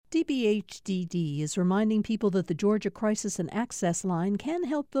CBHDD is reminding people that the Georgia Crisis and Access Line can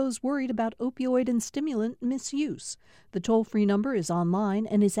help those worried about opioid and stimulant misuse. The toll-free number is online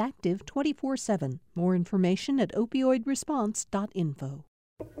and is active 24/7. More information at opioidresponse.info.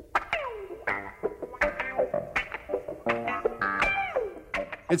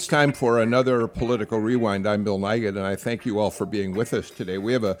 It's time for another Political Rewind. I'm Bill Nigut, and I thank you all for being with us today.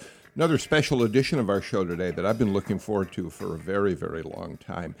 We have another special edition of our show today that I've been looking forward to for a very, very long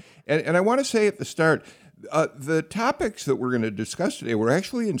time. And I want to say at the start, the topics that we're going to discuss today were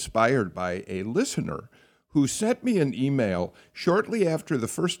actually inspired by a listener who sent me an email shortly after the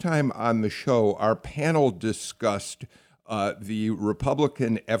first time on the show our panel discussed the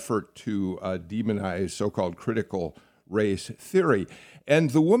Republican effort to demonize so-called critical race theory. And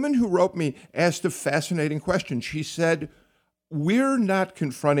the woman who wrote me asked a fascinating question. She said, we're not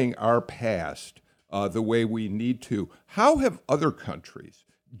confronting our past the way we need to. How have other countries,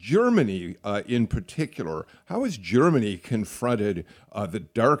 Germany in particular, how has Germany confronted the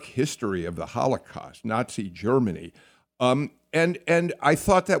dark history of the Holocaust, Nazi Germany? And I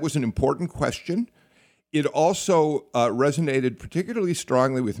thought that was an important question. It also resonated particularly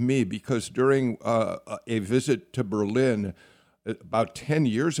strongly with me because during a visit to Berlin about 10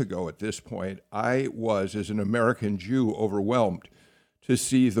 years ago at this point, I was, as an American Jew, overwhelmed to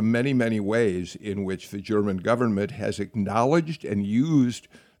see the many, many ways in which the German government has acknowledged and used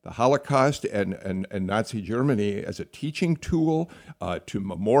the Holocaust and Nazi Germany as a teaching tool to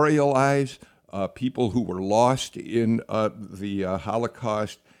memorialize people who were lost in the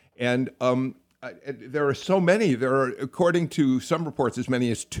Holocaust. And there are so many. There are, according to some reports, as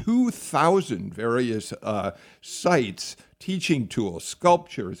many as 2,000 various sites, teaching tools,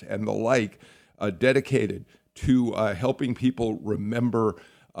 sculptures, and the like dedicated to helping people remember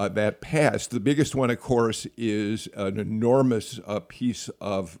that past. The biggest one, of course, is an enormous piece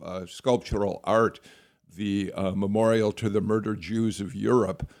of sculptural art, the Memorial to the Murdered Jews of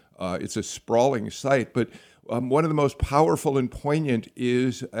Europe. It's a sprawling site, but one of the most powerful and poignant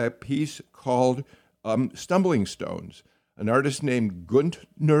is a piece called Stumbling Stones. An artist named Gunter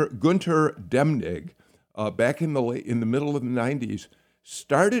Demnig, back in the middle of the 90s,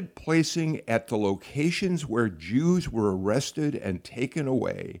 started placing at the locations where Jews were arrested and taken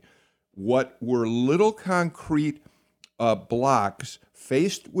away what were little concrete blocks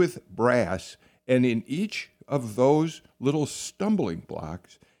faced with brass, and in each of those little stumbling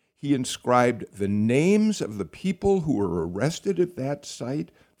blocks, he inscribed the names of the people who were arrested at that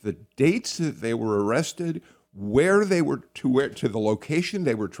site, the dates that they were arrested, where they were to the location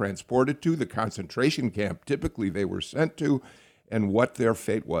they were transported to, the concentration camp typically they were sent to, and what their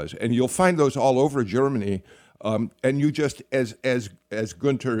fate was. And you'll find those all over Germany. And you just, as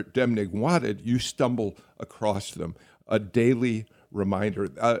Gunter Demnig wanted, you stumble across them. A daily reminder.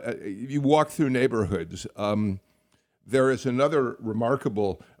 You walk through neighborhoods. There is another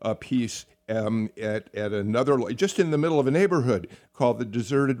remarkable piece at another, just in the middle of a neighborhood, called The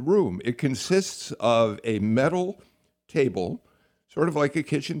Deserted Room. It consists of a metal table, sort of like a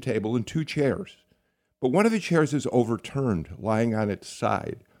kitchen table, and two chairs. But one of the chairs is overturned, lying on its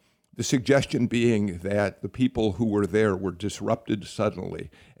side. The suggestion being that the people who were there were disrupted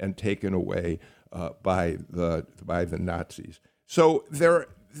suddenly and taken away by the Nazis. So the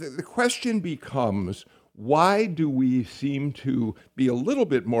question becomes, why do we seem to be a little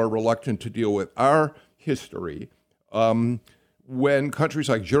bit more reluctant to deal with our history when countries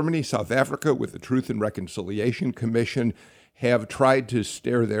like Germany, South Africa, with the Truth and Reconciliation Commission, have tried to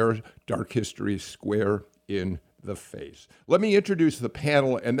stare their dark history square in the face? Let me introduce the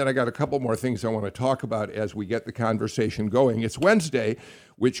panel, and then I got a couple more things I want to talk about as we get the conversation going. It's Wednesday,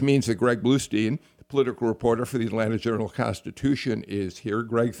 which means that Greg Bluestein, political reporter for the Atlanta Journal-Constitution, is here.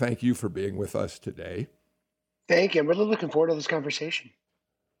 Greg, thank you for being with us today. Thank you. I'm really looking forward to this conversation.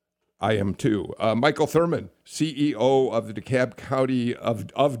 I am too. Michael Thurmond, CEO of the DeKalb County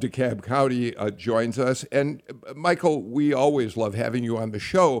DeKalb County, joins us. And Michael, we always love having you on the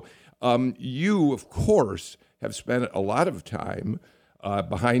show. You, of course, have spent a lot of time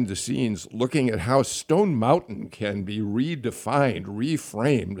behind the scenes looking at how Stone Mountain can be redefined,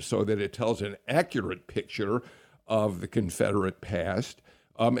 reframed, so that it tells an accurate picture of the Confederate past.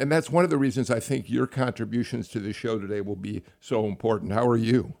 And that's one of the reasons I think your contributions to the show today will be so important. How are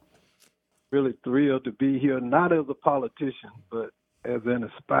you? Really thrilled to be here, not as a politician, but as an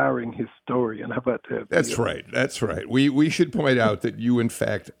aspiring historian. How about that? That's right. That's right. We should point out that you, in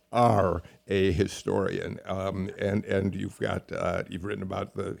fact, are a historian, and you've written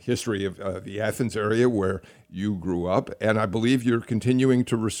about the history of the Athens area where you grew up, and I believe you're continuing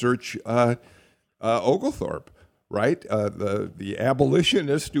to research Oglethorpe right? The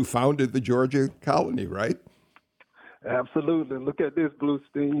abolitionist who founded the Georgia colony, right? Absolutely. Look at this,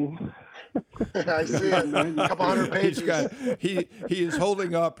 Bluestein. I see it. A couple hundred pages. He is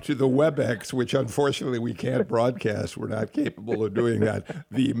holding up to the WebEx, which unfortunately we can't broadcast. We're not capable of doing that.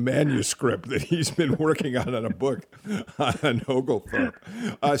 The manuscript that he's been working on a book on Oglethorpe.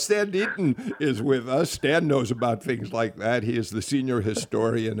 Stan Deaton is with us. Stan knows about things like that. He is the senior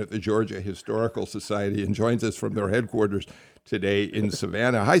historian at the Georgia Historical Society and joins us from their headquarters today in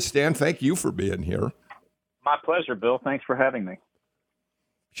Savannah. Hi, Stan. Thank you for being here. My pleasure, Bill. Thanks for having me.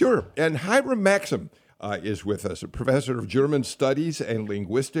 Sure. And Hiram Maxim is with us, a professor of German studies and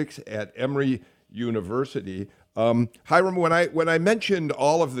linguistics at Emory University. Hiram, when I mentioned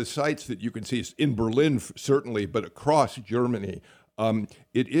all of the sites that you can see in Berlin, certainly, but across Germany,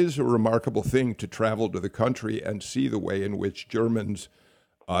 it is a remarkable thing to travel to the country and see the way in which Germans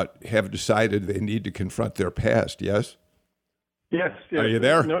have decided they need to confront their past, yes? Yes. Are you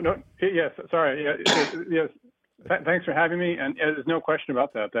there? No. Yes. Sorry. Yes. Thanks for having me. And there's no question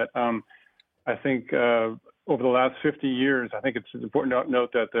about that. I think over the last 50 years, I think it's important to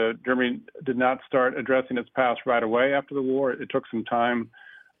note that Germany did not start addressing its past right away after the war. It took some time.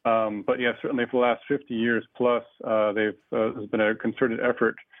 But yes, certainly for the last 50 years plus, there's been a concerted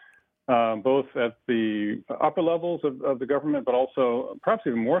effort, both at the upper levels of the government, but also perhaps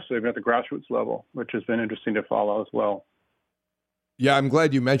even more so even at the grassroots level, which has been interesting to follow as well. Yeah, I'm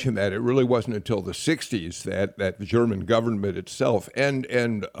glad you mentioned that. It really wasn't until the 60s that the German government itself and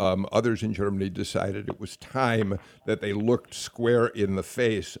others in Germany decided it was time that they looked square in the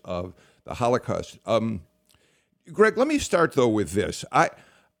face of the Holocaust. Greg, let me start, though, with this.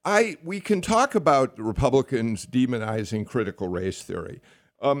 We can talk about the Republicans demonizing critical race theory,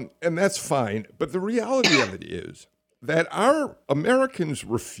 and that's fine. But the reality of it is that our Americans'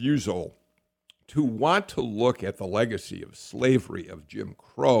 refusal to want to look at the legacy of slavery, of Jim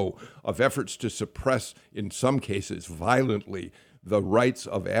Crow, of efforts to suppress, in some cases violently, the rights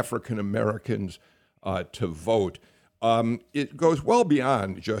of African Americans to vote. It goes well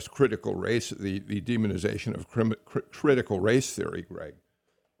beyond just critical race, the demonization of critical race theory, Greg.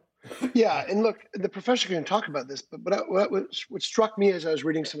 Yeah, and look, the professor can talk about this, but what struck me as I was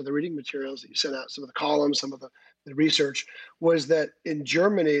reading some of the reading materials that you sent out, some of the columns, some of the research, was that in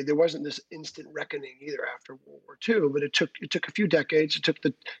Germany there wasn't this instant reckoning either after World War II, but it took a few decades. It took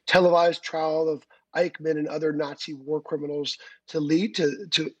the televised trial of Eichmann and other Nazi war criminals to lead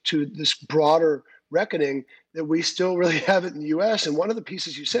to this broader reckoning that we still really have it in the U.S. And one of the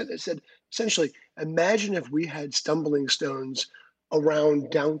pieces you said, essentially, imagine if we had stumbling stones around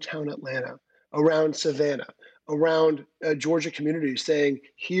downtown Atlanta, around Savannah, around Georgia communities, saying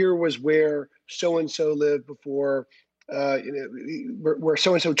here was where so-and-so lived before, where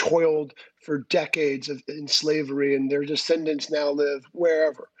so-and-so toiled for decades in slavery, and their descendants now live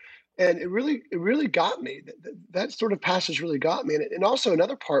wherever. And it really got me. That sort of passage really got me. And also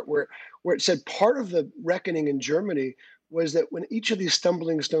another part where it said part of the reckoning in Germany was that when each of these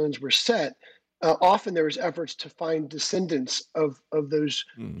stumbling stones were set, often there was efforts to find descendants of those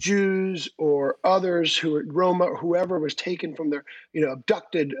Jews or others who were Roma or whoever was taken from their,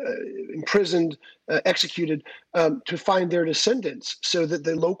 abducted, imprisoned, executed, to find their descendants so that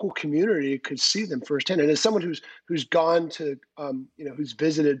the local community could see them firsthand. And as someone who's gone to, who's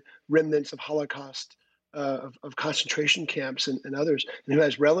visited remnants of Holocaust, of concentration camps and others, and who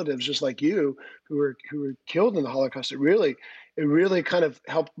has relatives just like you who were killed in the Holocaust, it really kind of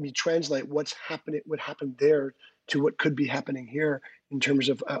helped me translate what happened there to what could be happening here in terms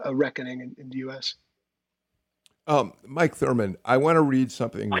of a reckoning in the U.S. Mike Thurman, I want to read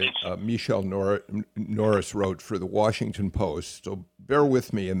something that Michelle Norris wrote for the Washington Post. So bear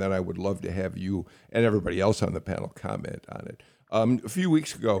with me, and then I would love to have you and everybody else on the panel comment on it. A few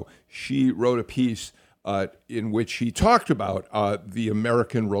weeks ago, she wrote a piece in which she talked about the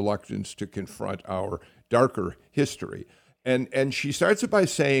American reluctance to confront our darker history. And she starts it by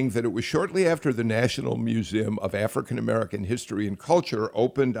saying that it was shortly after the National Museum of African American History and Culture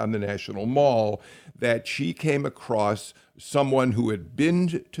opened on the National Mall that she came across someone who had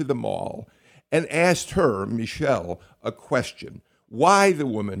been to the mall and asked her, Michelle, a question. Why, the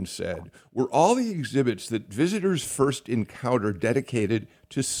woman said, were all the exhibits that visitors first encountered dedicated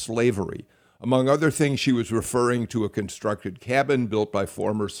to slavery? Among other things, she was referring to a constructed cabin built by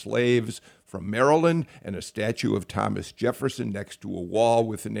former slaves from Maryland and a statue of Thomas Jefferson next to a wall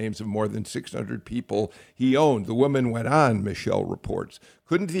with the names of more than 600 people he owned. The woman went on, Michelle reports.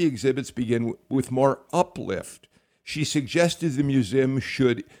 Couldn't the exhibits begin with more uplift? She suggested the museum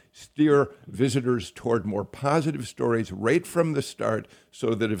should steer visitors toward more positive stories right from the start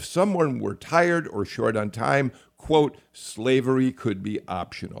so that if someone were tired or short on time, quote, slavery could be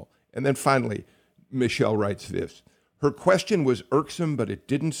optional. And then finally, Michelle writes this. Her question was irksome, but it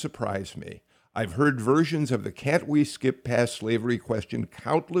didn't surprise me. I've heard versions of the can't we skip past slavery question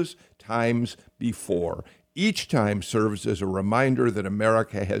countless times before. Each time serves as a reminder that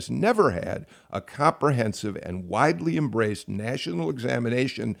America has never had a comprehensive and widely embraced national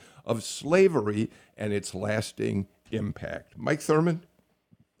examination of slavery and its lasting impact. Mike Thurmond?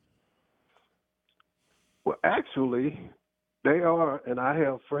 Well, actually, they are, and I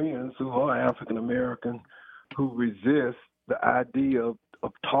have friends who are African American who resist the idea of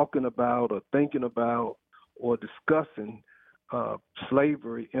talking about or thinking about or discussing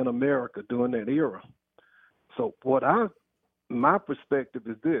slavery in America during that era. So my perspective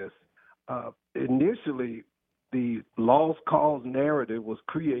is this. Initially, the lost cause narrative was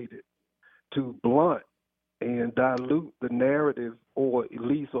created to blunt and dilute the narrative, or at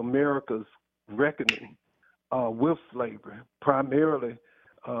least America's reckoning with slavery, primarily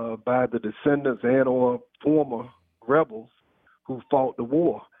by the descendants and or former rebels who fought the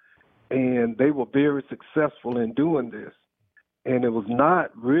war. And they were very successful in doing this. And it was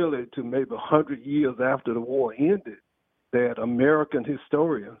not really to maybe 100 years after the war ended that American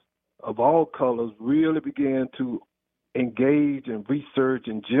historians of all colors really began to engage and research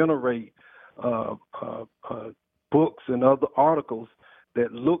and generate books and other articles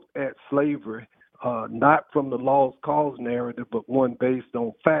that looked at slavery not from the lost cause narrative, but one based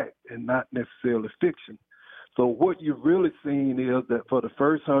on fact and not necessarily fiction. So what you're really seeing is that for the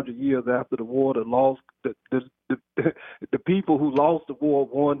first 100 years after the war, the people who lost the war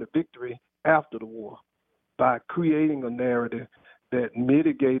won the victory after the war by creating a narrative that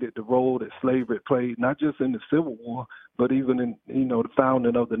mitigated the role that slavery played, not just in the Civil War, but even in the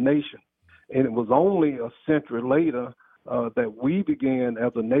founding of the nation. And it was only a century later that we began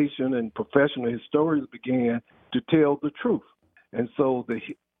as a nation and professional historians began to tell the truth. And so the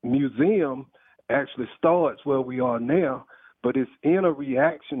museum actually starts where we are now, but it's in a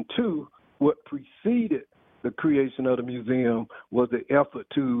reaction to what preceded the creation of the museum was the effort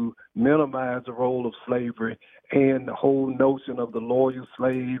to minimize the role of slavery and the whole notion of the loyal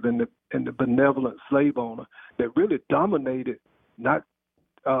slave and the benevolent slave owner that really dominated not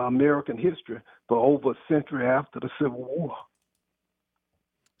American history for over a century after the Civil War.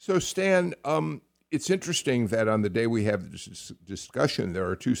 So, Stan, it's interesting that on the day we have this discussion, there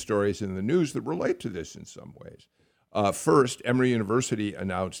are two stories in the news that relate to this in some ways. First, Emory University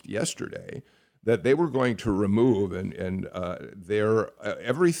announced yesterday that they were going to remove and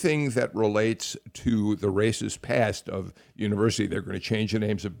everything that relates to the racist past of university. They're going to change the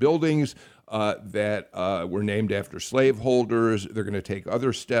names of buildings that were named after slaveholders. They're going to take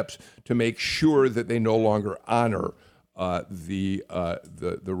other steps to make sure that they no longer honor the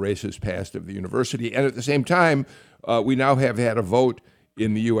racist past of the university. And at the same time, we now have had a vote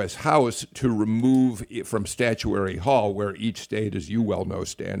in the U.S. House to remove it from Statuary Hall, where each state, as you well know,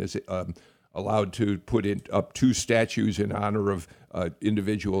 Stan, is allowed to put up two statues in honor of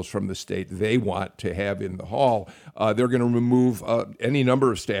individuals from the state they want to have in the hall. They're going to remove any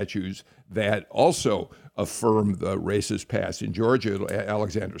number of statues that also affirm the racist past. In Georgia,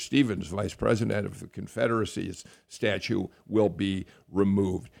 Alexander Stephens, vice president of the Confederacy's statue, will be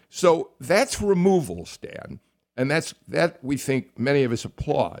removed. So that's removal, Stan, and that we think many of us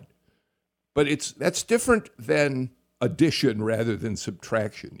applaud. But that's different than addition rather than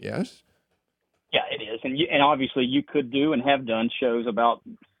subtraction, yes? Yeah, it is. And obviously you could do and have done shows about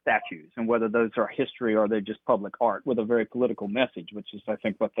statues and whether those are history or they're just public art with a very political message, which is, I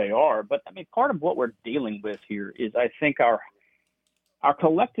think, what they are. But, I mean, part of what we're dealing with here is, I think, our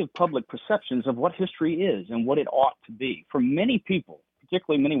collective public perceptions of what history is and what it ought to be. For many people,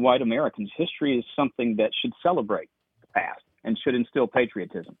 particularly many white Americans, history is something that should celebrate the past and should instill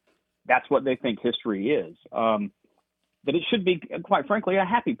patriotism. That's what they think history is. That it should be, quite frankly, a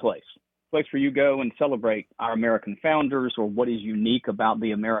happy place where you go and celebrate our American founders or what is unique about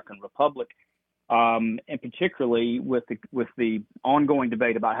the American Republic, and particularly with the ongoing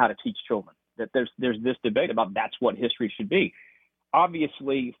debate about how to teach children. That there's this debate about that's what history should be.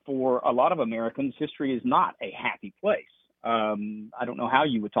 Obviously, for a lot of Americans, history is not a happy place. I don't know how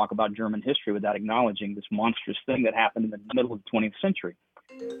you would talk about German history without acknowledging this monstrous thing that happened in the middle of the 20th century.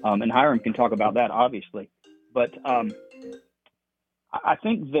 And Hiram can talk about that, obviously. But I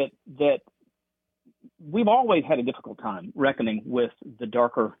think that we've always had a difficult time reckoning with the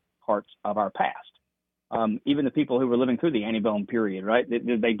darker parts of our past. Even the people who were living through the antebellum period, right?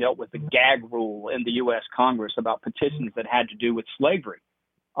 They dealt with the gag rule in the U.S. Congress about petitions that had to do with slavery.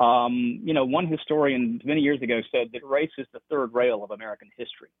 One historian many years ago said that race is the third rail of American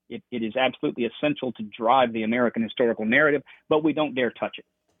history. It is absolutely essential to drive the American historical narrative, but we don't dare touch it.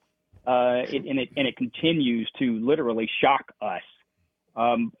 It continues to literally shock us.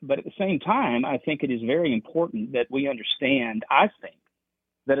 But at the same time, I think it is very important that we understand, I think,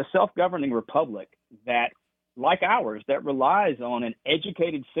 that a self-governing republic that, like ours, that relies on an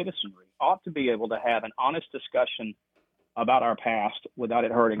educated citizenry ought to be able to have an honest discussion about our past without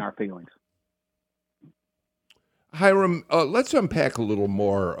it hurting our feelings. Hiram, let's unpack a little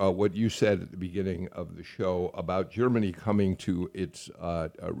more what you said at the beginning of the show about Germany coming to its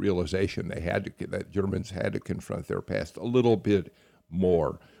realization that Germans had to confront their past a little bit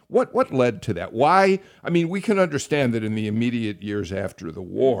more. What led to that? Why? I mean, we can understand that in the immediate years after the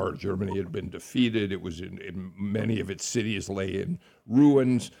war, Germany had been defeated. It was in many of its cities lay in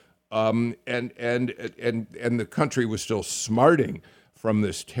ruins, and the country was still smarting from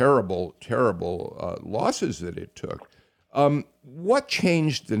this terrible losses that it took. What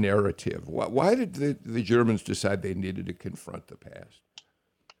changed the narrative? Why did the Germans decide they needed to confront the past?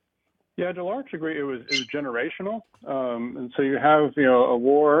 Yeah, to a large degree, it was generational. And so you have, a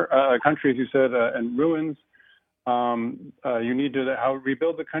war, a country, as you said, in ruins. You need to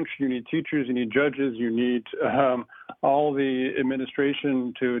rebuild the country. You need teachers. You need judges. You need all the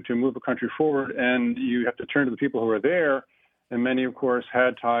administration to move a country forward. And you have to turn to the people who are there. And many, of course,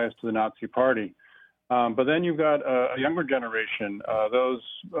 had ties to the Nazi Party. But then you've got a younger generation, those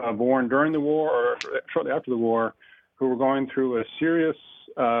born during the war or shortly after the war, who were going through a serious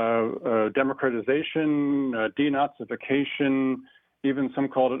democratization, denazification, even some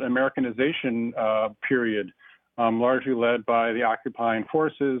called it Americanization period, largely led by the occupying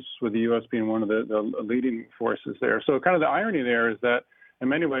forces, with the U.S. being one of the leading forces there. So kind of the irony there is that in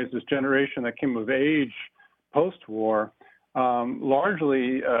many ways, this generation that came of age post-war,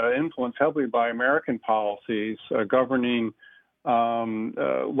 largely influenced heavily by American policies governing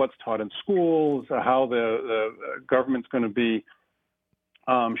what's taught in schools, how the government's going to be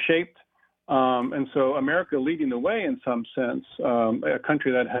shaped. And so America leading the way in some sense, a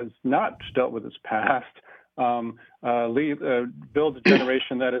country that has not dealt with its past, builds a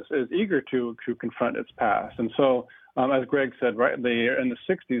generation that is eager to confront its past. And so, as Greg said, right in the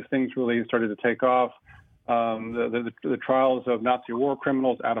 60s, things really started to take off. The trials of Nazi war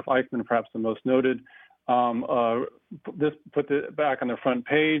criminals, Adolf Eichmann, perhaps the most noted, this put it back on the front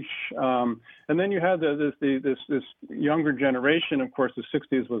page. And then you had this younger generation. Of course, the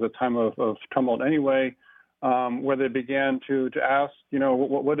 60s was a time of tumult anyway, where they began to ask,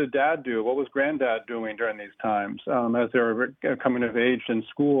 what did Dad do? What was Granddad doing during these times? As they were coming of age in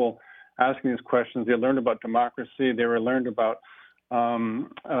school, asking these questions, they learned about democracy. They learned about some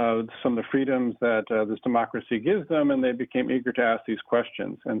of the freedoms that this democracy gives them, and they became eager to ask these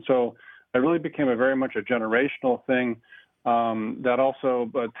questions. And so it really became very much a generational thing that also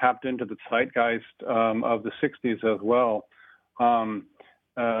tapped into the zeitgeist of the 60s as well.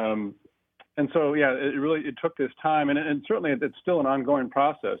 And so, yeah, it took this time, and certainly it's still an ongoing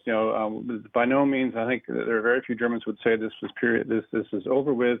process. By no means, I think there are very few Germans who would say this is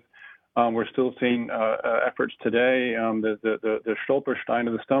over with. We're still seeing efforts today. The Stolperstein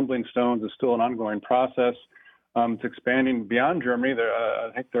of the stumbling stones is still an ongoing process. It's expanding beyond Germany.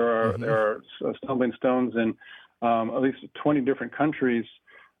 I think there are stumbling stones in at least 20 different countries.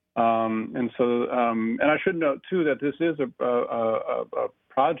 And I should note too that this is a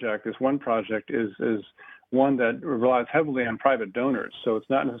project. This one project is one that relies heavily on private donors. So it's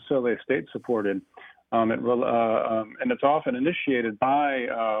not necessarily state supported. And it's often initiated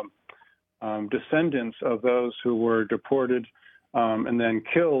by descendants of those who were deported and then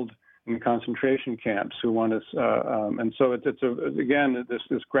killed in concentration camps who want to, and so it's again,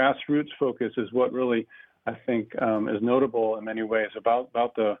 this grassroots focus is what really, I think, is notable in many ways about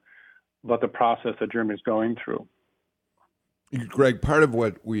the process that Germany's going through. Greg, part of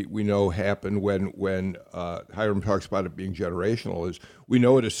what we know happened when Hiram talks about it being generational is we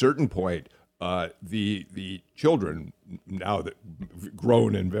know at a certain point the children, now that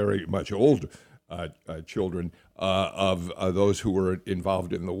grown and very much old children of those who were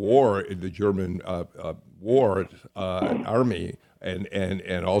involved in the war, in the German war army,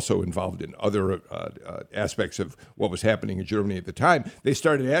 and also involved in other aspects of what was happening in Germany at the time, they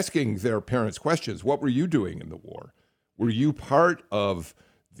started asking their parents questions. What were you doing in the war? Were you part of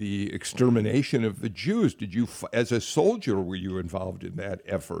the extermination of the Jews? Did you, as a soldier, were you involved in that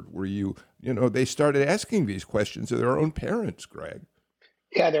effort? Were you, they started asking these questions of their own parents, Greg.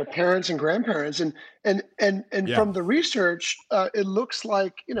 Yeah, their parents and grandparents, and yeah. From the research, it looks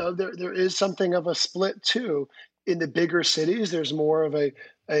like there is something of a split too. In the bigger cities, there's more of a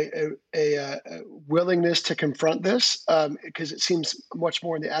a willingness to confront this, because it seems much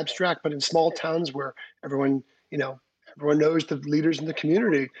more in the abstract. But in small towns where everyone, everyone knows the leaders in the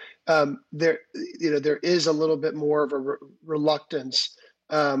community, there is a little bit more of a reluctance.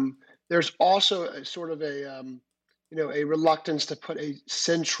 There's also a sort of a reluctance to put a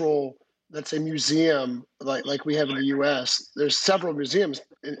central, let's say, museum like we have in the U.S. There's several museums.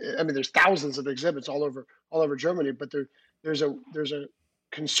 I mean, there's thousands of exhibits all over Germany, but there's a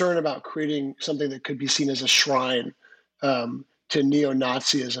concern about creating something that could be seen as a shrine to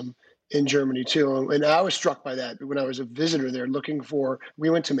neo-Nazism in Germany too. And I was struck by that when I was a visitor there, we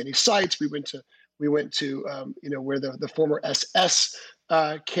went to many sites. We went to where the former SS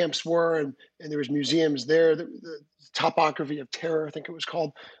camps were, and there was museums there. The Topography of Terror, I think it was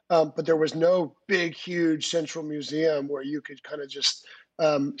called. But there was no big, huge central museum where you could kind of just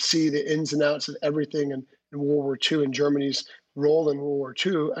see the ins and outs of everything in World War II and Germany's role in World War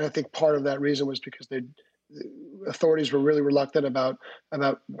II. And I think part of that reason was because the authorities were really reluctant about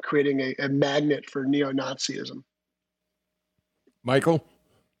creating a magnet for neo-Nazism. Michael?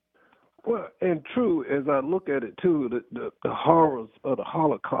 Well, and true, as I look at it too, the horrors of the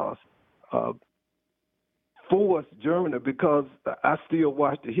Holocaust forced Germany, because I still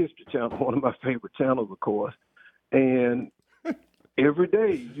watch the History Channel, one of my favorite channels, of course, and every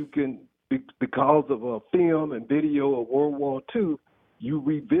day you can, because of a film and video of World War II, you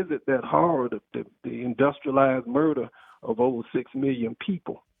revisit that horror, the industrialized murder of over 6 million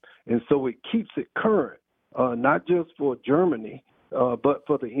people. And so it keeps it current, not just for Germany, but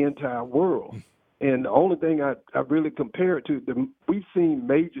for the entire world. And the only thing I really compare it to, we've seen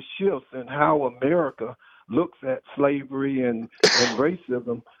major shifts in how America looks at slavery and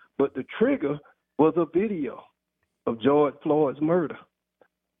racism, but the trigger was a video of George Floyd's murder.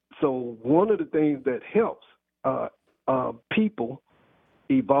 So one of the things that helps people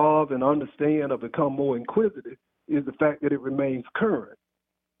evolve and understand or become more inquisitive is the fact that it remains current,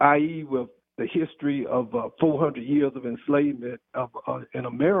 i.e. with the history of 400 years of enslavement in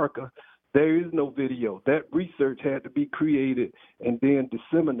America, there is no video. That research had to be created and then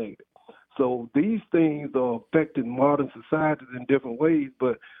disseminated. So these things are affecting modern societies in different ways,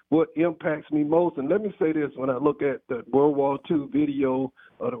 but what impacts me most, and let me say this, when I look at the World War II video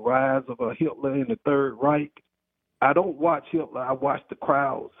of the rise of Hitler in the Third Reich, I don't watch Hitler, I watch the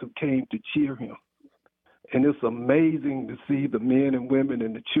crowds who came to cheer him. And it's amazing to see the men and women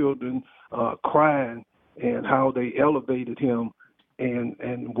and the children crying, and how they elevated him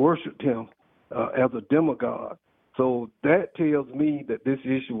and worshiped him as a demagogue. So that tells me that this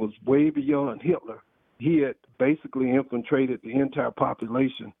issue was way beyond Hitler. He had basically infiltrated the entire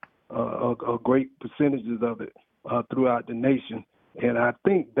population, great percentages of it throughout the nation. And I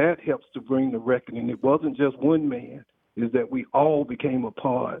think that helps to bring the reckoning. It wasn't just one man, is that we all became a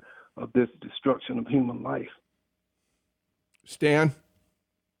part of this destruction of human life. Stan?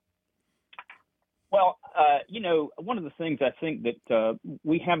 Well, one of the things I think that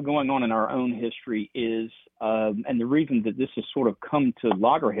we have going on in our own history is, and the reason that this has sort of come to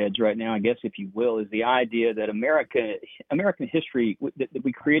loggerheads right now, I guess, if you will, is the idea that American history, that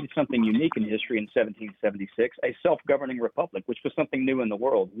we created something unique in history in 1776, a self-governing republic, which was something new in the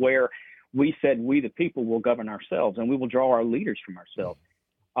world, where we said we the people will govern ourselves and we will draw our leaders from ourselves.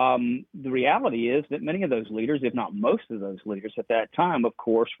 The reality is that many of those leaders, if not most of those leaders at that time, of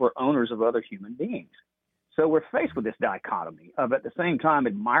course, were owners of other human beings. So we're faced with this dichotomy of, at the same time,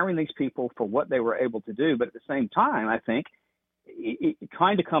 admiring these people for what they were able to do, but at the same time, I think,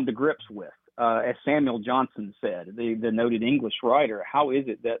 trying to come to grips with, as Samuel Johnson said, the noted English writer, how is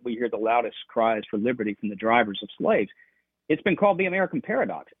it that we hear the loudest cries for liberty from the drivers of slaves? It's been called the American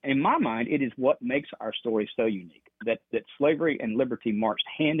paradox. And in my mind, it is what makes our story so unique, that slavery and liberty marched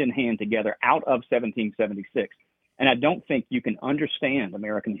hand in hand together out of 1776. And I don't think you can understand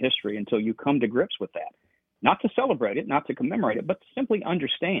American history until you come to grips with that. Not to celebrate it, not to commemorate it, but to simply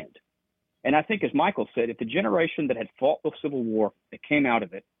understand. And I think, as Michael said, if the generation that had fought the Civil War, that came out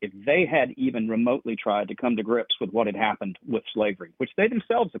of it, if they had even remotely tried to come to grips with what had happened with slavery, which they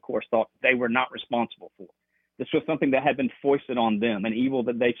themselves, of course, thought they were not responsible for. This was something that had been foisted on them, an evil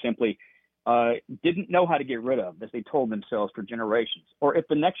that they simply didn't know how to get rid of, as they told themselves for generations. Or if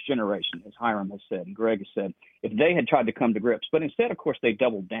the next generation, as Hiram has said and Greg has said, if they had tried to come to grips, but instead, of course, they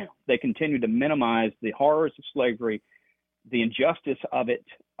doubled down. They continued to minimize the horrors of slavery, the injustice of it.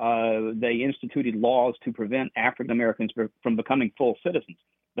 They instituted laws to prevent African Americans from becoming full citizens.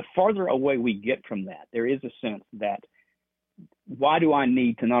 The farther away we get from that, there is a sense that, why do I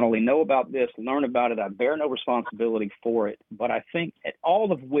need to not only know about this, learn about it, I bear no responsibility for it, but I think at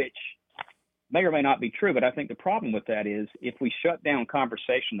all of which may or may not be true, but I think the problem with that is if we shut down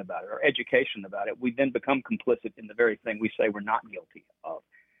conversation about it or education about it, we then become complicit in the very thing we say we're not guilty of.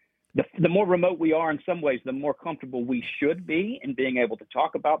 The more remote we are in some ways, the more comfortable we should be in being able to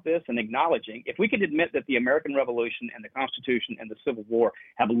talk about this and acknowledging. If we could admit that the American Revolution and the Constitution and the Civil War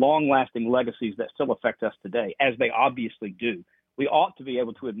have long-lasting legacies that still affect us today, as they obviously do, we ought to be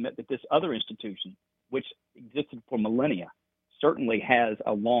able to admit that this other institution, which existed for millennia, certainly has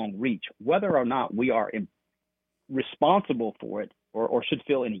a long reach. Whether or not we are responsible for it or should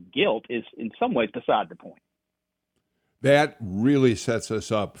feel any guilt is in some ways beside the point. That really sets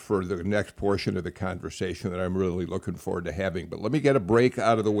us up for the next portion of the conversation that I'm really looking forward to having. But let me get a break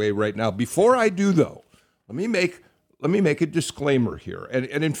out of the way right now. Before I do, though, let me make a disclaimer here. And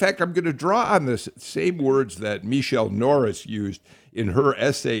in fact, I'm going to draw on the same words that Michelle Norris used in her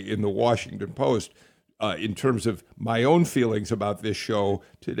essay in the Washington Post in terms of my own feelings about this show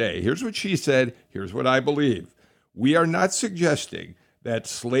today. Here's what she said. Here's what I believe. We are not suggesting that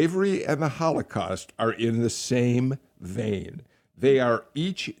slavery and the Holocaust are in the same vein. They are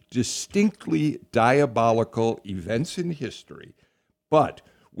each distinctly diabolical events in history, but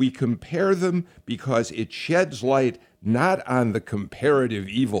we compare them because it sheds light not on the comparative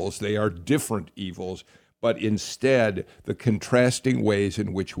evils, they are different evils, but instead the contrasting ways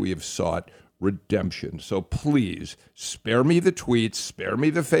in which we have sought redemption. So please spare me the tweets, spare me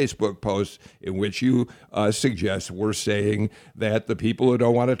the Facebook posts in which you suggest we're saying that the people who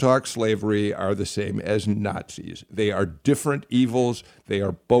don't want to talk slavery are the same as Nazis. They are different evils. They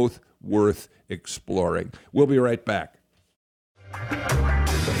are both worth exploring. We'll be right back.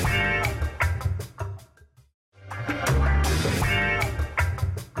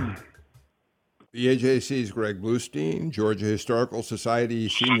 The AJC's Greg Bluestein, Georgia Historical Society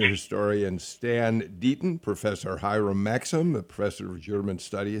Senior Historian Stan Deaton, Professor Hiram Maxim, the Professor of German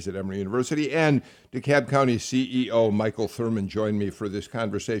Studies at Emory University, and DeKalb County CEO Michael Thurman joined me for this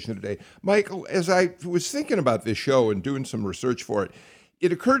conversation today. Michael, as I was thinking about this show and doing some research for it,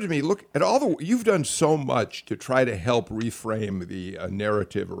 it occurred to me, look at you've done so much to try to help reframe the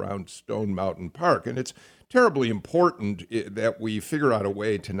narrative around Stone Mountain Park, and it's terribly important that we figure out a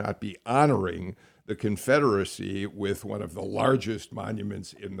way to not be honoring the Confederacy with one of the largest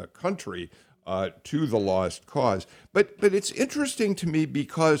monuments in the country to the lost cause. But it's interesting to me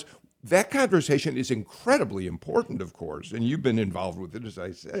because that conversation is incredibly important, of course, and you've been involved with it, as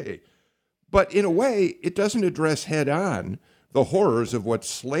I say. But in a way, it doesn't address head on the horrors of what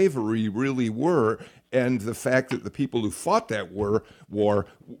slavery really were and the fact that the people who fought that war,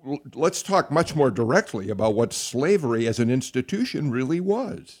 let's talk much more directly about what slavery as an institution really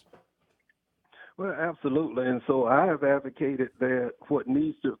was. Well, absolutely. And so I have advocated that what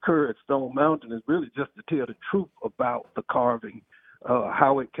needs to occur at Stone Mountain is really just to tell the truth about the carving,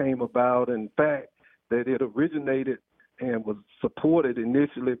 how it came about, in fact, that it originated and was supported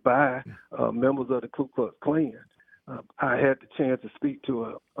initially by members of the Ku Klux Klan. I had the chance to speak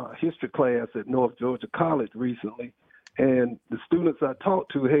to a history class at North Georgia College recently, and the students I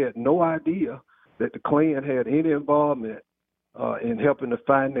talked to had no idea that the Klan had any involvement in helping to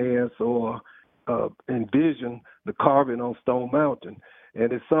finance or envision the carving on Stone Mountain.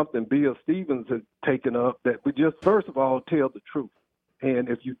 And it's something Bill Stevens has taken up, that we just, first of all, tell the truth. And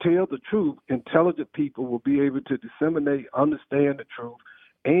if you tell the truth, intelligent people will be able to disseminate, understand the truth,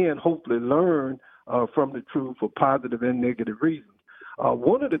 and hopefully learn from the truth for positive and negative reasons.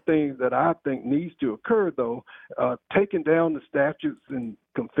 One of the things that I think needs to occur, though, taking down the statues and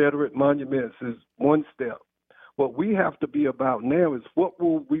Confederate monuments is one step. What we have to be about now is what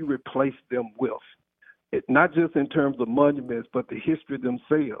will we replace them with? Not just in terms of monuments, but the history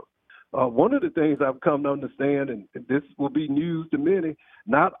themselves. One of the things I've come to understand, and this will be news to many,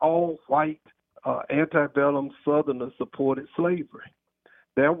 not all white antebellum Southerners supported slavery.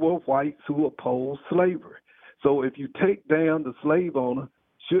 There were whites who opposed slavery. So if you take down the slave owner,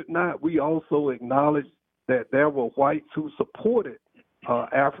 should not we also acknowledge that there were whites who supported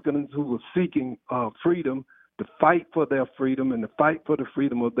Africans who were seeking freedom, to fight for their freedom and to fight for the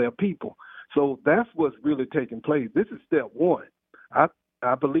freedom of their people? So that's what's really taking place. This is step one.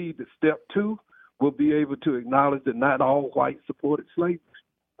 I believe that step two will be able to acknowledge that not all whites supported slavery.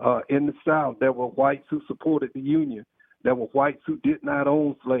 In the South, there were whites who supported the Union. There were whites who did not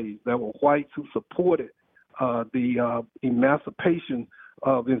own slaves. There were whites who supported the emancipation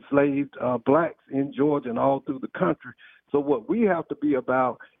of enslaved blacks in Georgia and all through the country. So what we have to be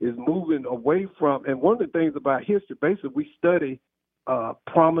about is moving away from, and one of the things about history, basically we study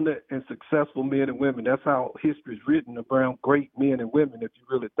prominent and successful men and women. That's how history is written, around great men and women, if you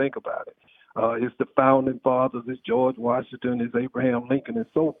really think about it. It's the founding fathers, it's George Washington, it's Abraham Lincoln, and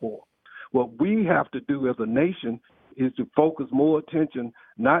so forth. What we have to do as a nation is to focus more attention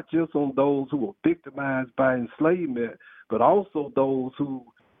not just on those who were victimized by enslavement, but also those who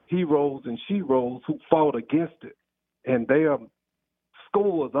heroes and sheroes who fought against it. And there are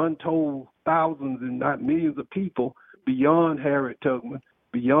scores, untold thousands and not millions of people beyond Harriet Tubman,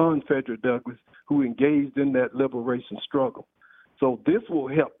 beyond Frederick Douglass, who engaged in that liberation struggle. So this will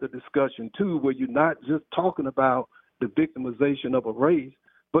help the discussion too, where you're not just talking about the victimization of a race,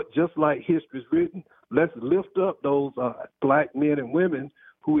 but just like history's written, let's lift up those black men and women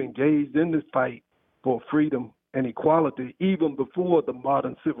who engaged in this fight for freedom and equality even before the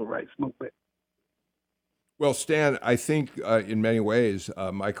modern civil rights movement. Well, Stan, I think in many ways,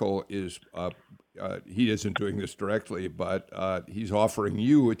 Michael is, he isn't doing this directly, but he's offering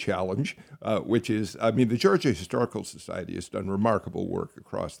you a challenge, which is, the Georgia Historical Society has done remarkable work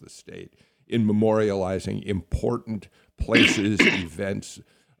across the state in memorializing important places, events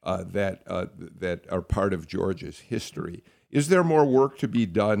that are part of Georgia's history. Is there more work to be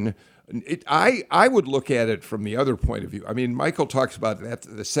done? I would look at it from the other point of view. Michael talks about that.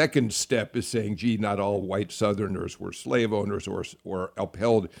 The second step is saying, gee, not all white Southerners were slave owners or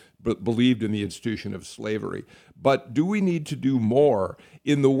upheld, but believed in the institution of slavery. But do we need to do more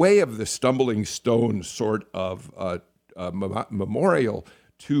in the way of the stumbling stone sort of memorial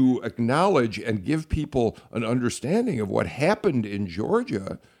to acknowledge and give people an understanding of what happened in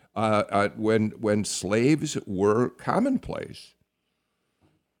Georgia when slaves were commonplace?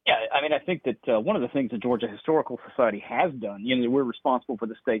 Yeah, I think that one of the things the Georgia Historical Society has done, we're responsible for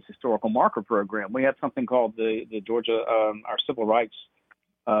the state's historical marker program. We have something called the Georgia, our Civil Rights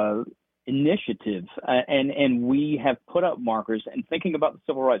Initiative, and we have put up markers and thinking about the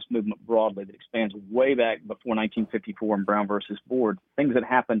civil rights movement broadly that expands way back before 1954 and Brown versus Board, things that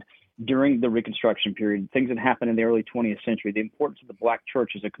happened during the Reconstruction period, things that happened in the early 20th century, the importance of the Black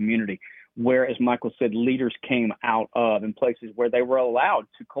church as a community, where, as Michael said, leaders came out of in places where they were allowed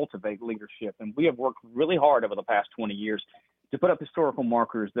to cultivate leadership. And we have worked really hard over the past 20 years to put up historical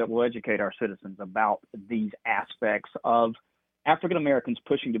markers that will educate our citizens about these aspects of African Americans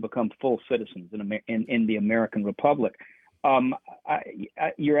pushing to become full citizens in the American Republic.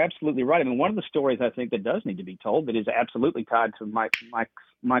 You're absolutely right. One of the stories I think that does need to be told that is absolutely tied to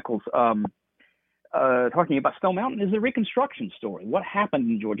Michael's talking about Stone Mountain is the Reconstruction story. What happened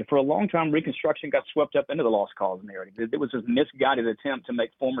in Georgia? For a long time, Reconstruction got swept up into the lost cause narrative. It was a misguided attempt to make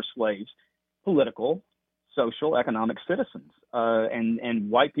former slaves political, social, economic citizens.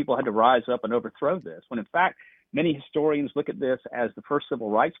 And white people had to rise up and overthrow this, when in fact, many historians look at this as the first civil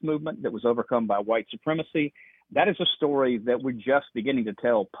rights movement that was overcome by white supremacy. That is a story that we're just beginning to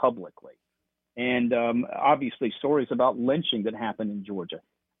tell publicly. And obviously stories about lynching that happened in Georgia.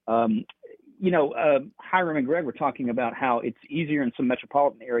 Hiram and Greg were talking about how it's easier in some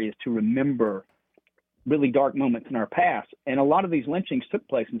metropolitan areas to remember really dark moments in our past. And a lot of these lynchings took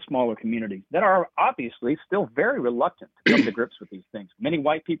place in smaller communities that are obviously still very reluctant to come to grips with these things. Many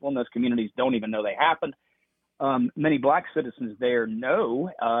white people in those communities don't even know they happened. Many Black citizens there know,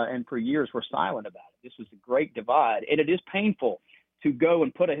 and for years were silent about it. This is a great divide. And it is painful to go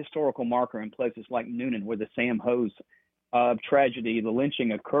and put a historical marker in places like Noonan, where the Sam Hose tragedy, the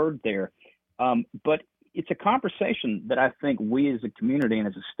lynching occurred there. But it's a conversation that I think we as a community and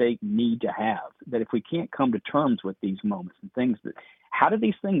as a state need to have, that if we can't come to terms with these moments and things that, how did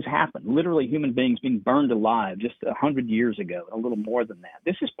these things happen? Literally human beings being burned alive just 100 years ago, a little more than that.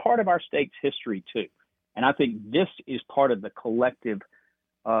 This is part of our state's history too. And I think this is part of the collective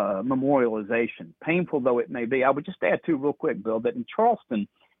memorialization, painful though it may be. I would just add too real quick, Bill, that in Charleston,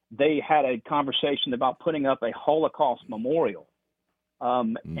 they had a conversation about putting up a Holocaust memorial.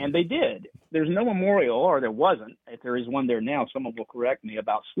 And they did. There's no memorial, or there wasn't. If there is one there now, someone will correct me,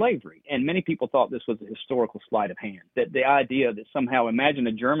 about slavery. And many people thought this was a historical sleight of hand, that the idea that somehow, imagine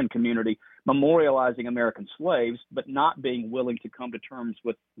a German community memorializing American slaves, but not being willing to come to terms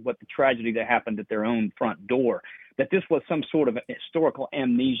with what the tragedy that happened at their own front door, that this was some sort of historical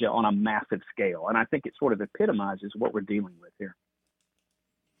amnesia on a massive scale. And I think it sort of epitomizes what we're dealing with here.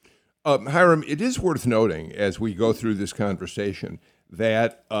 Hiram, it is worth noting as we go through this conversation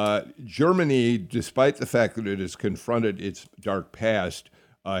that Germany, despite the fact that it has confronted its dark past,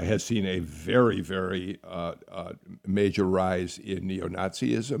 has seen a very, very major rise in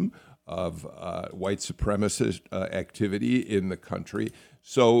neo-Nazism, of white supremacist activity in the country.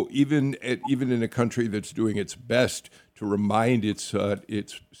 So even in a country that's doing its best to remind its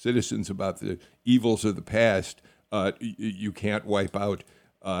citizens about the evils of the past, you can't wipe out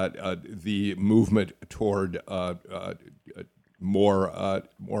the movement toward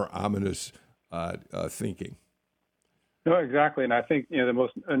more ominous thinking. No, exactly. And I think, the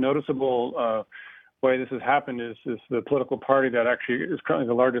most noticeable way this has happened is the political party that actually is currently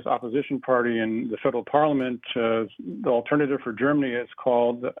the largest opposition party in the federal parliament. The Alternative for Germany is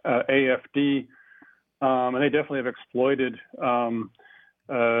called AFD, and they definitely have exploited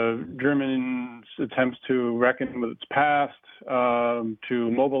Germany's attempts to reckon with its past,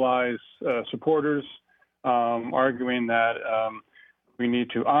 to mobilize supporters, arguing that we need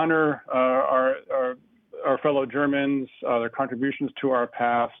to honor our fellow Germans, their contributions to our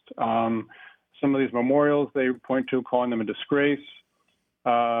past. Some of these memorials they point to, calling them a disgrace.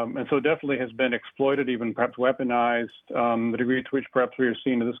 And so it definitely has been exploited, even perhaps weaponized, the degree to which perhaps we are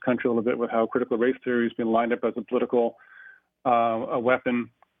seeing in this country a little bit with how critical race theory has been lined up as a political a weapon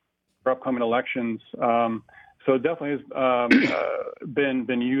for upcoming elections. So it definitely has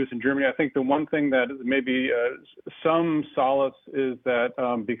been used in Germany. I think the one thing that maybe some solace is that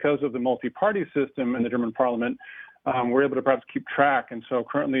because of the multi-party system in the German parliament, we're able to perhaps keep track. And so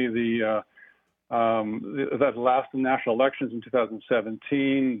currently that last national elections in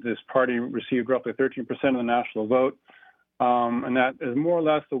 2017, this party received roughly 13% of the national vote. And that is more or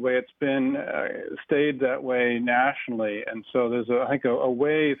less the way it's been, stayed that way nationally. And so there's, I think, a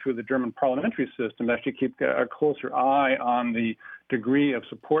way through the German parliamentary system to actually keep a closer eye on the degree of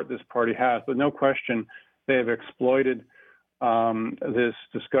support this party has. But no question, they have exploited this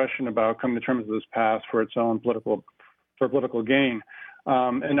discussion about coming to terms with this past for its own political gain.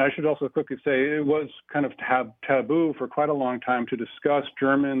 And I should also quickly say it was kind of taboo for quite a long time to discuss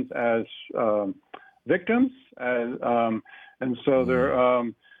Germans as victims, and so they're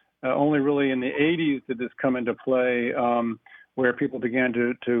only really in the 80s did this come into play, where people began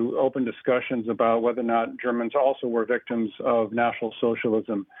to open discussions about whether or not Germans also were victims of National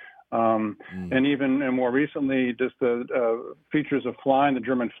Socialism. And even more recently, just the features of flying the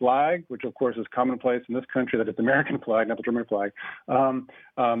German flag, which of course is commonplace in this country, that it's the American flag, not the German flag.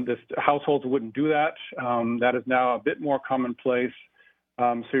 This households wouldn't do that. That is now a bit more commonplace.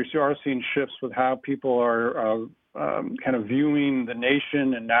 So you are seeing shifts with how people are kind of viewing the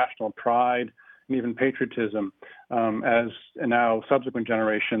nation and national pride and even patriotism as now subsequent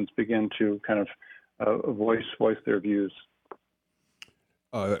generations begin to kind of voice their views.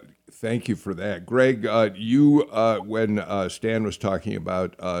 Thank you for that. Greg, you, when Stan was talking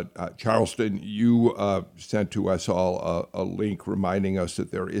about Charleston, you sent to us all a link reminding us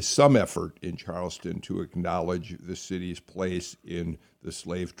that there is some effort in Charleston to acknowledge the city's place in the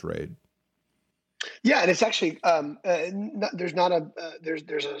slave trade. Yeah, and it's actually there's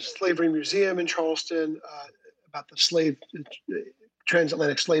a slavery museum in Charleston about the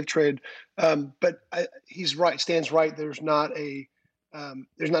transatlantic slave trade, but he's right. Stan's right. There's not a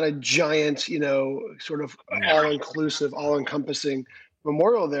giant, sort of all-inclusive, all-encompassing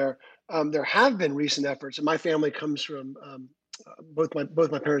memorial there. There have been recent efforts, and my family comes from both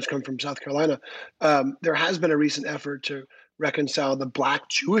my parents come from South Carolina. There has been a recent effort to reconcile the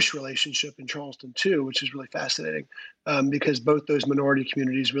Black-Jewish relationship in Charleston too, which is really fascinating because both those minority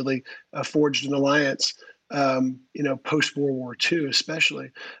communities really forged an alliance. Post-World War II,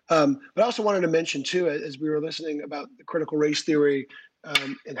 especially. But I also wanted to mention, too, as we were listening about the critical race theory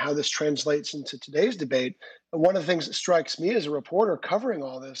and how this translates into today's debate, one of the things that strikes me as a reporter covering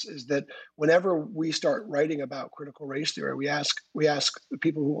all this is that whenever we start writing about critical race theory, we ask the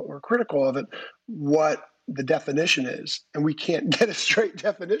people who are critical of it what the definition is, and we can't get a straight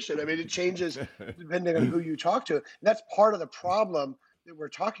definition. I mean, it changes depending on who you talk to. And that's part of the problem that we're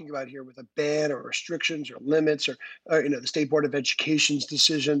talking about here with a ban or restrictions or limits or the State Board of Education's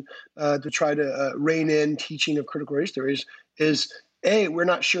decision to try to rein in teaching of critical race theories is A, we're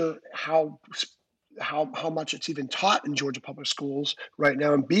not sure how much it's even taught in Georgia public schools right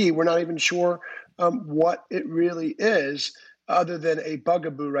now, and B, we're not even sure what it really is other than a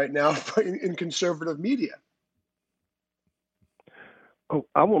bugaboo right now in conservative media. Oh,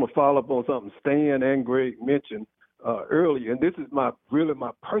 I want to follow up on something Stan and Greg mentioned earlier, and this is my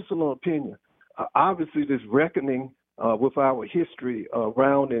personal opinion. Obviously, this reckoning with our history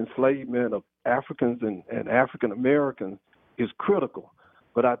around enslavement of Africans and African Americans is critical.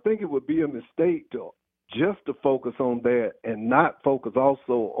 But I think it would be a mistake to focus on that and not focus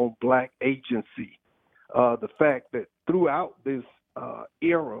also on Black agency. The fact that throughout this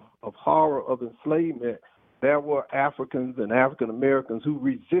era of horror of enslavement, there were Africans and African Americans who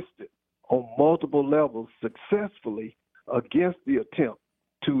resisted on multiple levels successfully against the attempt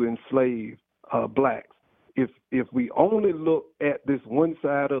to enslave Blacks. If we only look at this one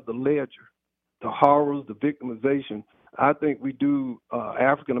side of the ledger, the horrors, the victimization, I think we do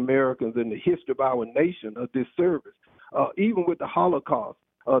African Americans in the history of our nation a disservice. Even with the Holocaust,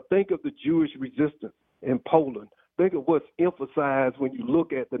 think of the Jewish resistance in Poland. think of what's emphasized when you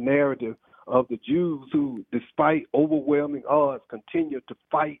look at the narrative of the Jews who, despite overwhelming odds, continue to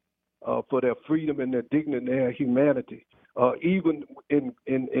fight for their freedom and their dignity and their humanity, even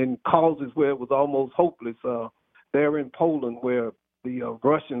in causes where it was almost hopeless. There in Poland, where the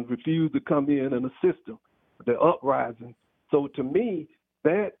Russians refused to come in and assist them, the uprising. So to me,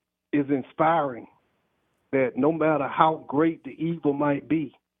 that is inspiring, that no matter how great the evil might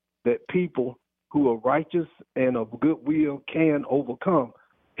be, that people who are righteous and of goodwill can overcome.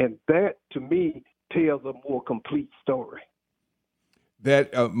 And that, to me, tells a more complete story.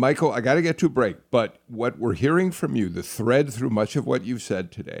 That, Michael, I got to get to a break, but what we're hearing from you, the thread through much of what you've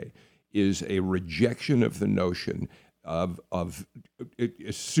said today, is a rejection of the notion of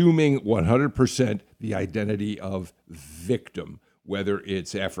assuming 100% the identity of victim, whether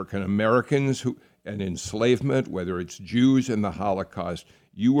it's African Americans and enslavement, whether it's Jews and the Holocaust.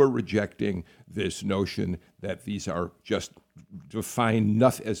 You are rejecting this notion that these are just defined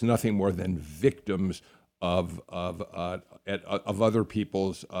as nothing more than victims of other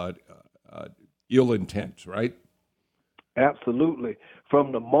people's ill intent, right? Absolutely.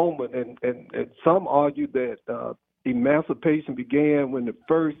 From the moment, and some argue that emancipation began when the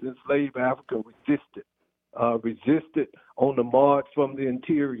first enslaved African resisted on the march from the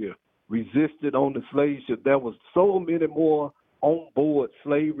interior, resisted on the slave ship. There was so many more on-board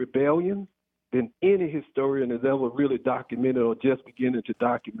slave rebellions than any historian has ever really documented or just beginning to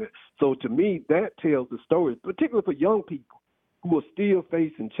document. So to me, that tells the story, particularly for young people who are still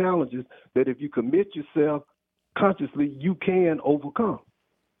facing challenges, that if you commit yourself consciously, you can overcome.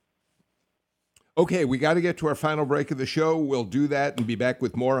 Okay, we got to get to our final break of the show. We'll do that and be back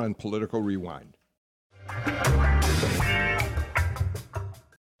with more on Political Rewind.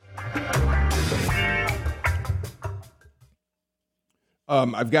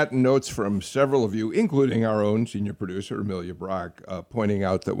 I've gotten notes from several of you, including our own senior producer, Amelia Brock, pointing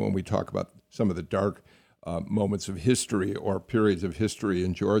out that when we talk about some of the dark moments of history or periods of history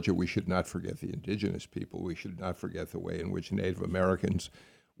in Georgia, we should not forget the indigenous people. We should not forget the way in which Native Americans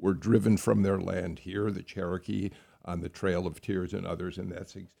were driven from their land here, the Cherokee on the Trail of Tears and others, and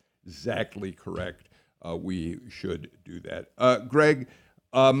that's exactly correct. We should do that. Greg,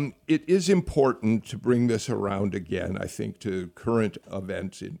 it is important to bring this around again, I think, to current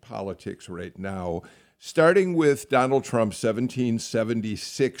events in politics right now, starting with Donald Trump's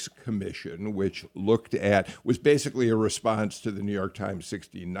 1776 commission, which was basically a response to the New York Times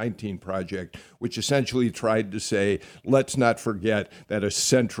 1619 Project, which essentially tried to say, let's not forget that a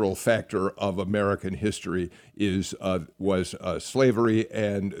central factor of American history was slavery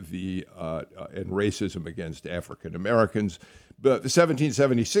and racism against African Americans. But the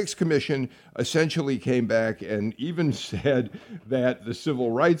 1776 Commission essentially came back and even said that the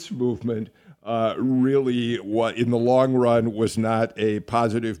civil rights movement really, in the long run, was not a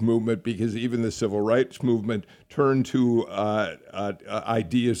positive movement, because even the civil rights movement turned to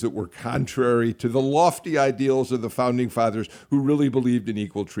ideas that were contrary to the lofty ideals of the Founding Fathers, who really believed in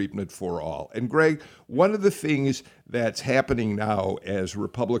equal treatment for all. And Greg, one of the things that's happening now as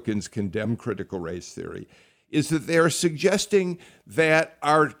Republicans condemn critical race theory is that they're suggesting that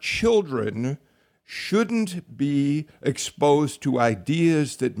our children shouldn't be exposed to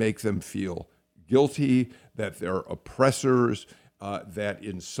ideas that make them feel guilty, that they're oppressors, that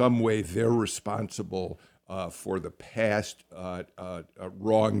in some way they're responsible for the past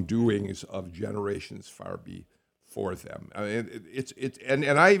wrongdoings of generations far before them. I mean,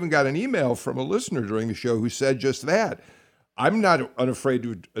 and I even got an email from a listener during the show who said just that. I'm not unafraid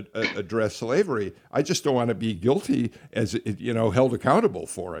to address slavery. I just don't want to be guilty as held accountable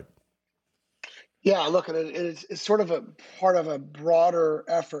for it. Yeah, look, it's sort of a part of a broader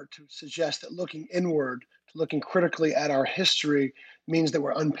effort to suggest that looking inward, looking critically at our history, means that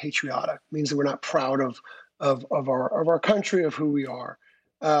we're unpatriotic, means that we're not proud of our country, of who we are.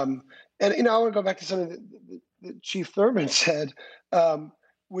 And I want to go back to something that Chief Thurman said,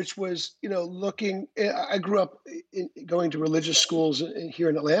 which was, looking. I grew up going to religious schools here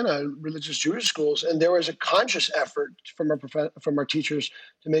in Atlanta, religious Jewish schools, and there was a conscious effort from our teachers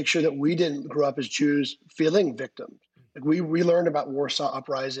to make sure that we didn't grow up as Jews feeling victims. Like we learned about Warsaw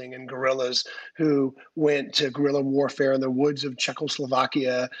Uprising and guerrillas who went to guerrilla warfare in the woods of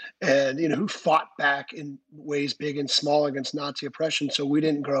Czechoslovakia, and who fought back in ways big and small against Nazi oppression. So we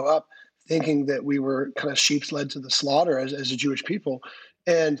didn't grow up thinking that we were kind of sheep's led to the slaughter as a Jewish people.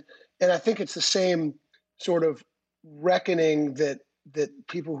 And I think it's the same sort of reckoning that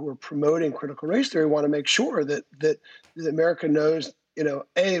people who are promoting critical race theory want to make sure that America knows, we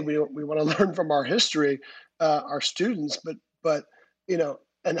want to learn from our history, our students, but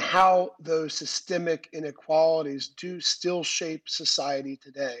and how those systemic inequalities do still shape society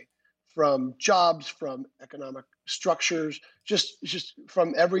today, from jobs, from economic structures, just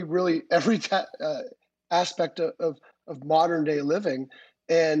from every aspect of modern day living.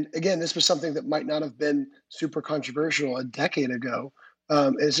 And again, this was something that might not have been super controversial a decade ago.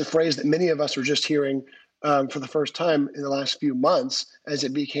 It's a phrase that many of us are just hearing for the first time in the last few months, as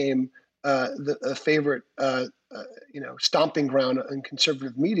it became a favorite, stomping ground in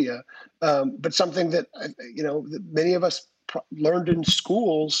conservative media. But something that that many of us learned in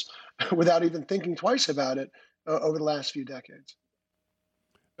schools without even thinking twice about it over the last few decades.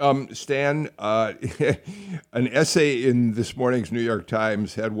 Stan, an essay in this morning's New York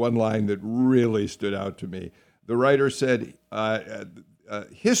Times had one line that really stood out to me. The writer said,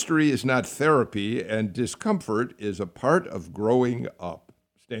 history is not therapy, and discomfort is a part of growing up.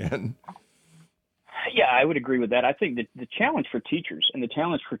 Stan? Yeah, I would agree with that. I think that the challenge for teachers and the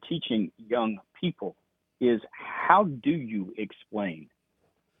challenge for teaching young people is, how do you explain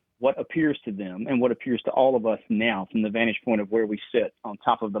what appears to them and what appears to all of us now from the vantage point of where we sit on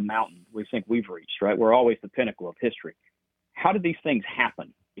top of the mountain we think we've reached, right? We're always the pinnacle of history. How did these things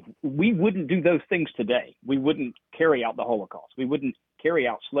happen? If we wouldn't do those things today, we wouldn't carry out the Holocaust. We wouldn't carry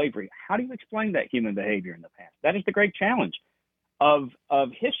out slavery. How do you explain that human behavior in the past? That is the great challenge of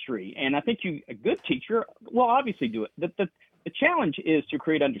history. And I think a good teacher will obviously do it. The challenge is to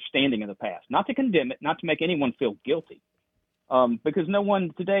create understanding of the past, not to condemn it, not to make anyone feel guilty. Because no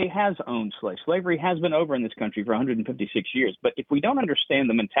one today has owned slaves. Slavery has been over in this country for 156 years. But if we don't understand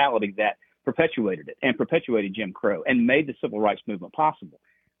the mentality that perpetuated it and perpetuated Jim Crow and made the civil rights movement possible,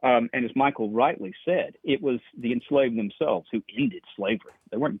 and as Michael rightly said, it was the enslaved themselves who ended slavery.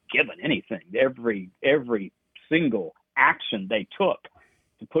 They weren't given anything. Every single action they took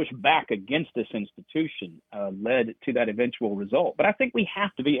to push back against this institution led to that eventual result. But I think we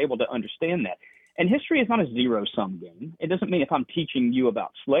have to be able to understand that. And history is not a zero-sum game. It doesn't mean if I'm teaching you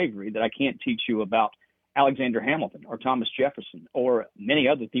about slavery that I can't teach you about Alexander Hamilton or Thomas Jefferson or many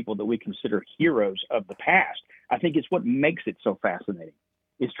other people that we consider heroes of the past. I think it's what makes it so fascinating,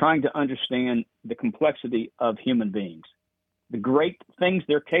 is trying to understand the complexity of human beings, the great things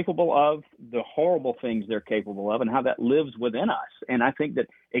they're capable of, the horrible things they're capable of, and how that lives within us. And I think that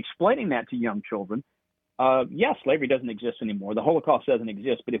explaining that to young children, yes, slavery doesn't exist anymore. The Holocaust doesn't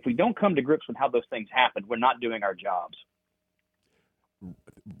exist. But if we don't come to grips with how those things happened, we're not doing our jobs.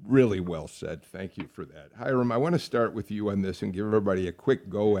 Really well said. Thank you for that. Hiram, I want to start with you on this and give everybody a quick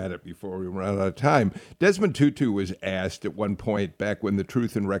go at it before we run out of time. Desmond Tutu was asked at one point, back when the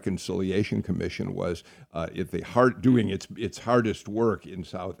Truth and Reconciliation Commission was doing its hardest work in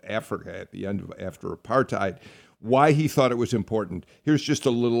South Africa at the end of after apartheid, why he thought it was important. Here's just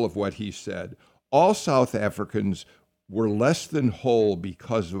a little of what he said. All South Africans were less than whole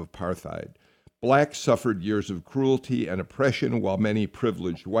because of apartheid. Blacks suffered years of cruelty and oppression, while many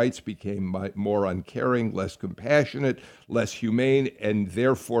privileged whites became more uncaring, less compassionate, less humane, and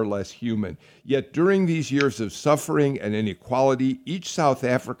therefore less human. Yet during these years of suffering and inequality, each South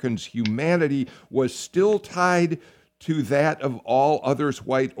African's humanity was still tied to that of all others,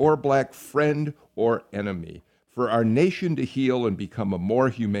 white or black, friend or enemy. For our nation to heal and become a more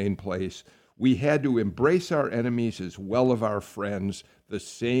humane place, we had to embrace our enemies as well as our friends. The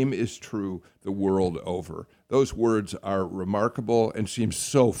same is true the world over. Those words are remarkable and seem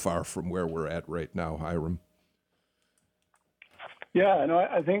so far from where we're at right now, Hiram. Yeah, no,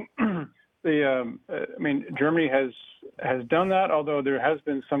 I think Germany has done that, although there has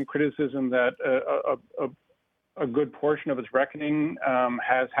been some criticism that a good portion of its reckoning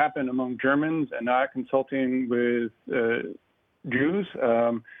has happened among Germans and not consulting with Jews.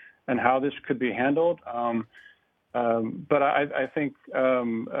 And how this could be handled. But I think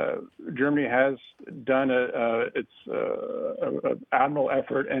Germany has done its admirable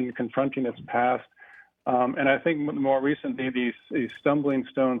effort in confronting its past. And I think more recently, these stumbling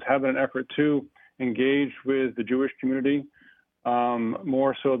stones have been an effort to engage with the Jewish community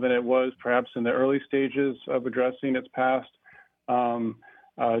more so than it was perhaps in the early stages of addressing its past.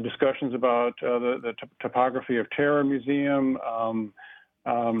 Discussions about the topography of Terror Museum,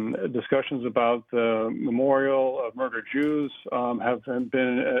 discussions about the memorial of murdered Jews have been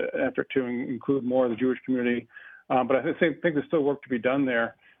an effort to include more of the Jewish community. But I think there's still work to be done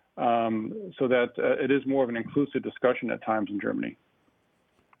there so that it is more of an inclusive discussion at times in Germany.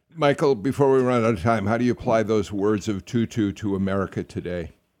 Michael, before we run out of time, how do you apply those words of Tutu to America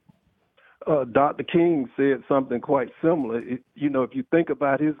today? Dr. King said something quite similar. If you think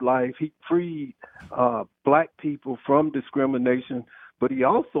about his life, he freed black people from discrimination, but he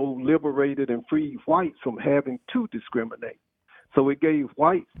also liberated and freed whites from having to discriminate. So it gave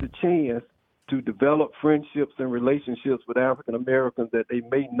whites the chance to develop friendships and relationships with African Americans that they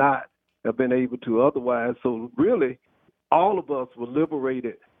may not have been able to otherwise. So really, all of us were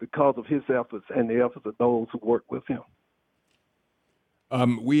liberated because of his efforts and the efforts of those who worked with him.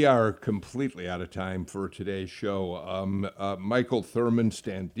 We are completely out of time for today's show. Michael Thurmond,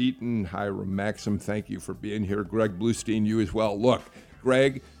 Stan Deaton, Hiram Maxim, thank you for being here. Greg Bluestein, you as well. Look,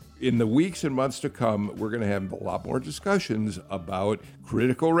 Greg, in the weeks and months to come, we're going to have a lot more discussions about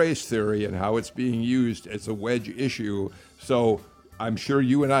critical race theory and how it's being used as a wedge issue. So I'm sure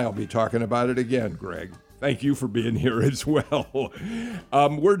you and I will be talking about it again, Greg. Thank you for being here as well.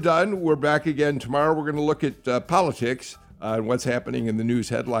 We're done. We're back again tomorrow. We're going to look at politics and what's happening in the news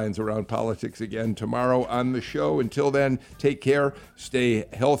headlines around politics again tomorrow on the show. Until then, take care, stay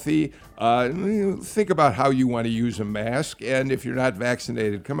healthy, think about how you want to use a mask, and if you're not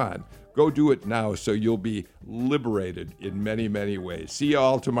vaccinated, come on, go do it now so you'll be liberated in many, many ways. See you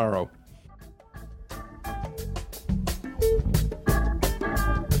all tomorrow.